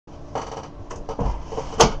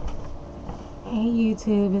Hey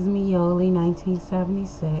YouTube, it's me Yoli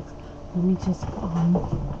 1976. Let me just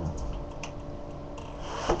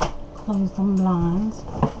close them blinds.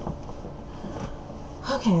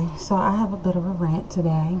 Okay, so I have a bit of a rant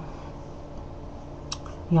today.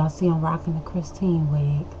 Y'all see I'm rocking the Christine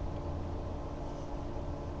wig.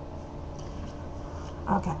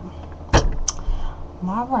 Okay,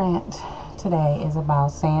 my rant today is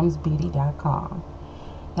about samsbeauty.com.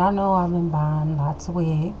 Y'all know I've been buying lots of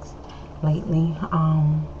wigs lately,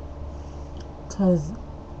 cause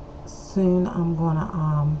soon I'm gonna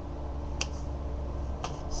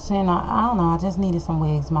I don't know, I just needed some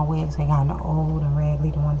wigs. My wigs are kind of old and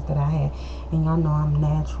raggedy, the ones that I had, and y'all know I'm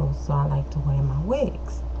natural, so I like to wear my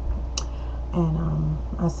wigs. And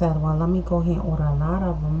I said, well, let me go ahead and order a lot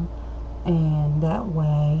of them, and that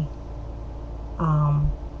way I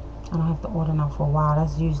don't have to order them for a while.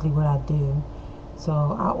 That's usually what I do. So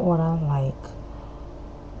I order like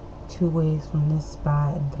 2 wigs from this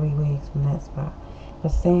spot and 3 wigs from that spot. But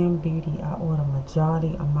Sam Beauty, I order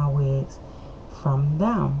majority of my wigs from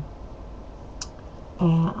them.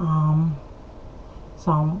 And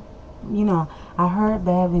so I heard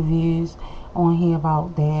bad reviews on here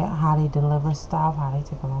about how they deliver stuff, how they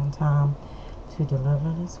take a long time to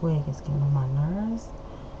deliver. This wig is getting on my nerves.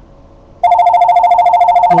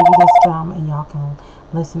 Maybe this time and y'all can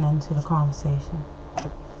listen into the conversation.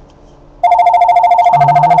 Oh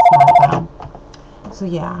no, that's not them. So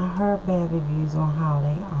yeah, I heard bad reviews on how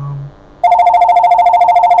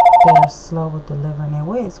they're slow with delivering their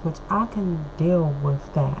wigs, which I can deal with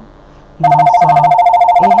that. So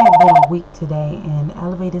it had been a week today, and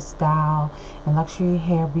Elevated Style and Luxury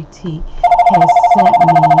Hair Boutique has sent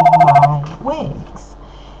me my wigs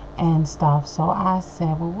and stuff. So I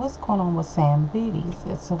said, well, what's going on with Sam Beauty's?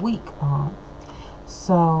 It's a week. I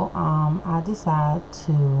decided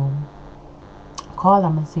to call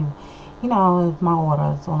them and see, if my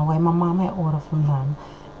order is on the way. My mom had ordered from them,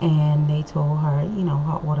 and they told her,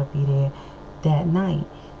 her order be there that night.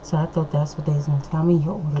 So I thought that's what they was going to tell me.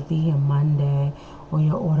 Your order be here Monday, or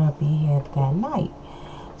your order be here that night.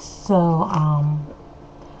 So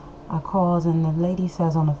I called, and the lady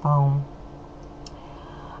says on the phone,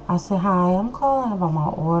 I said, hi, I'm calling about my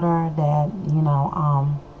order that,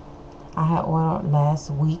 I had ordered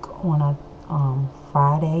last week on a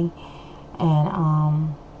Friday. And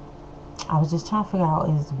I was just trying to figure out,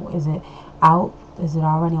 is it out? Is it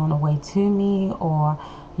already on the way to me, or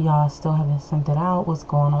y'all still haven't sent it out? What's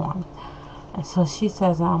going on? And so she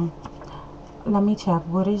says, let me check.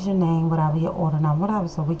 What is your name? Whatever your order number, whatever.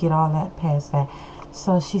 So we get all that past that.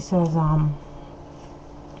 So she says,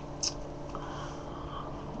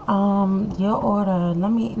 your order.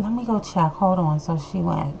 Let me go check. Hold on. So she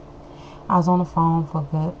went. I was on the phone for a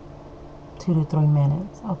good 2 to 3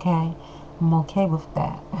 minutes. Okay, I'm okay with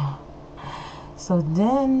that. So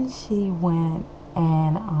then she went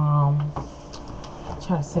and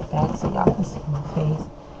try to sit back so y'all can see my face.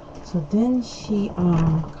 So then she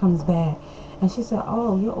comes back and she said,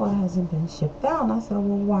 oh, your order hasn't been shipped out. And I said,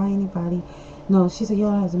 well, why anybody? No, she said, your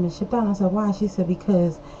order hasn't been shipped out. And I said, why? She said,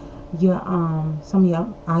 because your some of your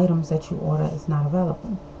items that you order is not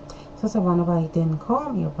available. So I said, well, nobody didn't call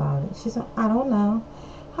me about it. She said, I don't know.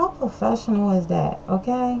 How professional is that?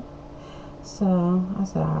 Okay. So I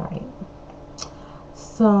said, all right.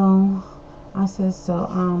 So I said,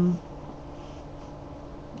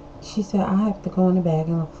 she said, I have to go in the bag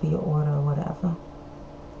and look for your order or whatever.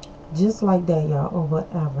 Just like that, y'all, or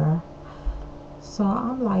whatever. So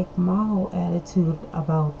I'm like, my whole attitude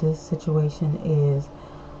about this situation is,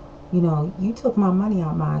 you took my money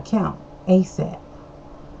out of my account ASAP,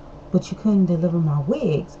 but you couldn't deliver my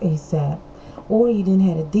wigs ASAP, or you didn't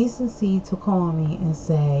have the decency to call me and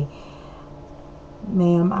say,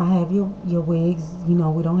 ma'am, I have your wigs, we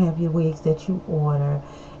don't have your wigs that you order,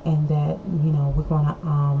 and that, we're gonna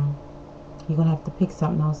you're gonna have to pick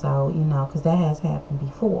something else out, because that has happened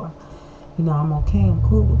before. I'm okay, I'm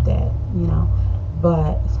cool with that,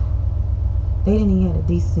 but they didn't even have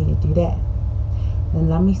the decency to do that. And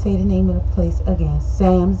let me say the name of the place again,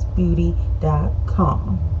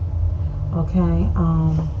 samsbeauty.com. Okay.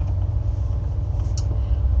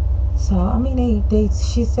 So I mean,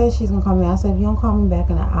 she said she's gonna call me. I said, if you don't call me back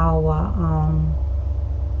in an hour,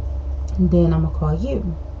 then I'm gonna call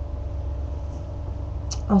you.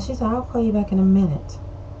 Oh, she said, I'll call you back in a minute.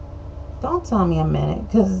 Don't tell me a minute,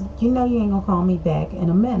 because you ain't gonna call me back in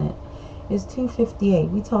a minute. It's 2:58.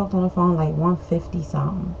 We talked on the phone like 1:50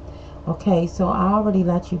 something. Okay, so I already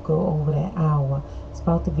let you go over that hour. It's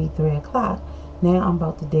about to be 3 o'clock. Now I'm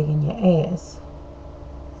about to dig in your ass.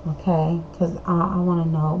 Okay, because I want to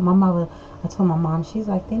know. I told my mom, she's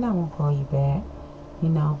like, they're not gonna call you back. you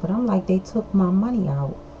know. But I'm like, they took my money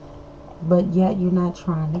out, but yet you're not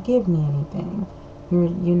trying to give me anything. You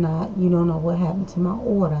don't know what happened to my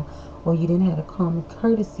order, or you didn't have the common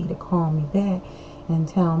courtesy to call me back and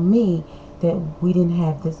tell me that we didn't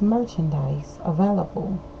have this merchandise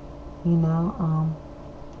available. You know,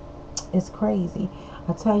 it's crazy.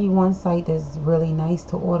 I tell you, one site that's really nice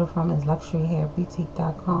to order from is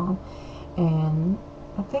luxuryhairboutique.com, and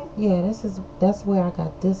I think, yeah, that's where I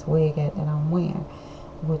got this wig at that I'm wearing,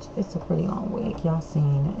 which it's a pretty long wig. Y'all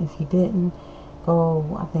seen it. If you didn't, go,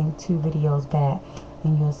 I think, 2 videos back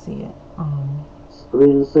and you'll see it.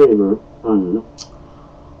 Screensaver on.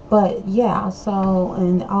 But yeah, so,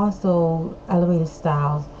 and also elevated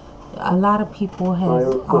styles. A lot of people has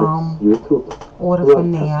ordered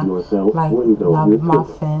from there, like Love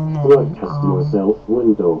Muffin and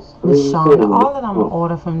Miss Shauna. All of them are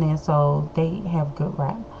ordered from there, so they have good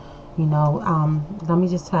rep. You know, let me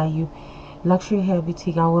just tell you, Luxury Hair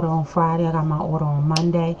Boutique, I order on Friday. I got my order on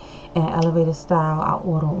Monday. And Elevated Style, I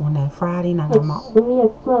order on that Friday. And I got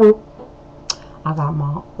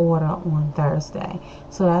my order on Thursday.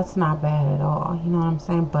 So that's not bad at all. You know what I'm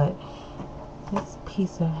saying? But this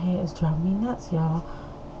piece of hair is driving me nuts, y'all.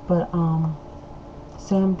 But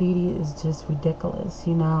Sam Beauty is just ridiculous,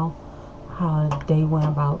 you know, how they went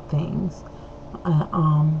about things.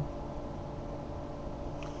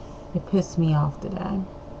 It pissed me off today.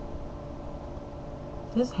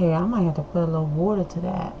 This hair, I might have to put a little water to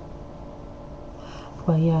that.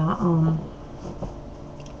 But yeah,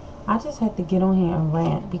 I just had to get on here and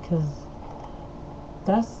rant, because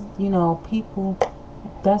that's, you know, people,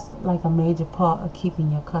 that's like a major part of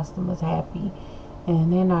keeping your customers happy,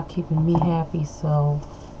 and they're not keeping me happy. So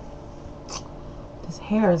this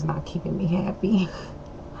hair is not keeping me happy.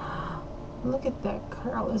 Look at that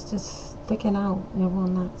curl, it's just sticking out. It will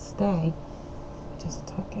not stay. Just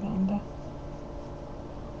tuck it under.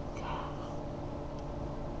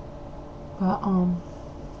 But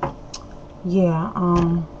yeah,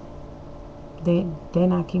 they're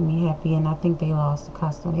not keeping me happy, and I think they lost the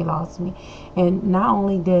customer. They lost me. And not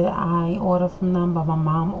only did I order from them, but my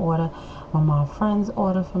mom friends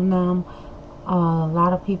order from them. A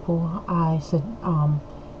lot of people,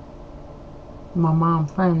 my mom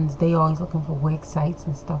friends, they always looking for wig sites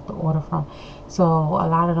and stuff to order from. So a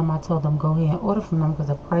lot of them, I told them go ahead and order from them because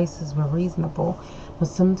the prices were reasonable. But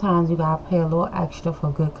sometimes you gotta pay a little extra for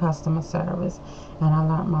good customer service, and I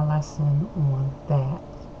learned my lesson on that.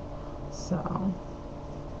 So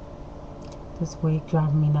this wig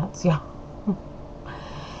driving me nuts, y'all.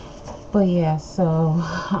 But yeah, so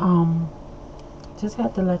just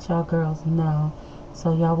had to let y'all girls know,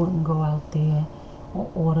 so y'all wouldn't go out there or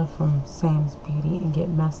order from Sam's Beauty and get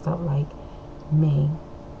messed up like me.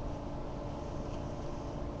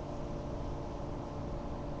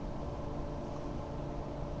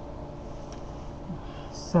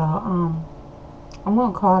 So I'm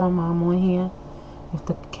gonna call them while I'm on here. If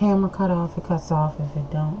the camera cut off, it cuts off. If it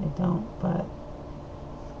don't, it don't. But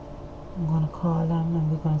I'm gonna call them and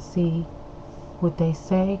we're gonna see what they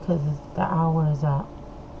say, because the hour is up.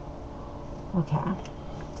 Okay.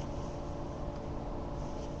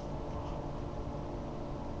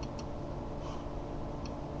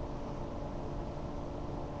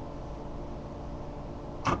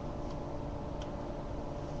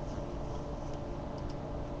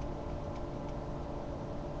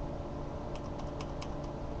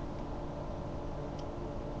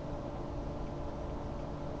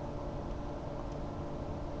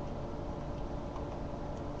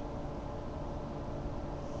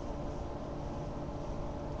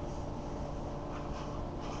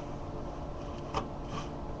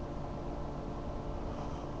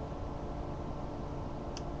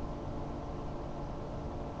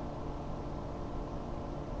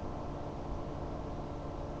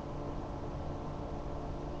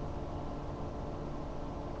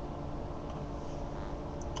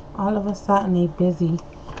 All of a sudden they busy,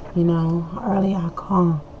 you know. Earlier I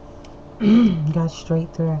called, got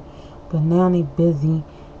straight through, but now they busy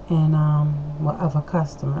and with other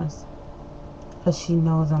customers, because she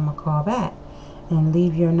knows I'm gonna call back and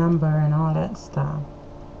leave your number and all that stuff.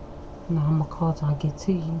 Now I'm gonna call till I get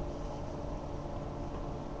to you.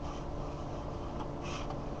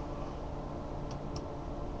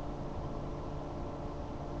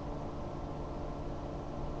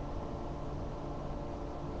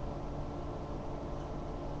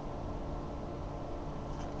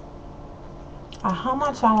 How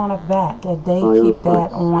much I want to bet that they keep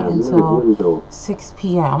that on until 6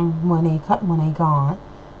 p.m. when they gone,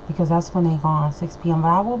 because that's when they gone, 6 p.m. But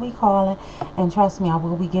I will be calling, and trust me, I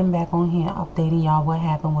will be getting back on here updating y'all what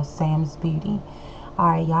happened with Sam's Beauty.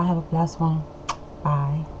 Alright, y'all have a blessed one.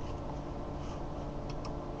 Bye.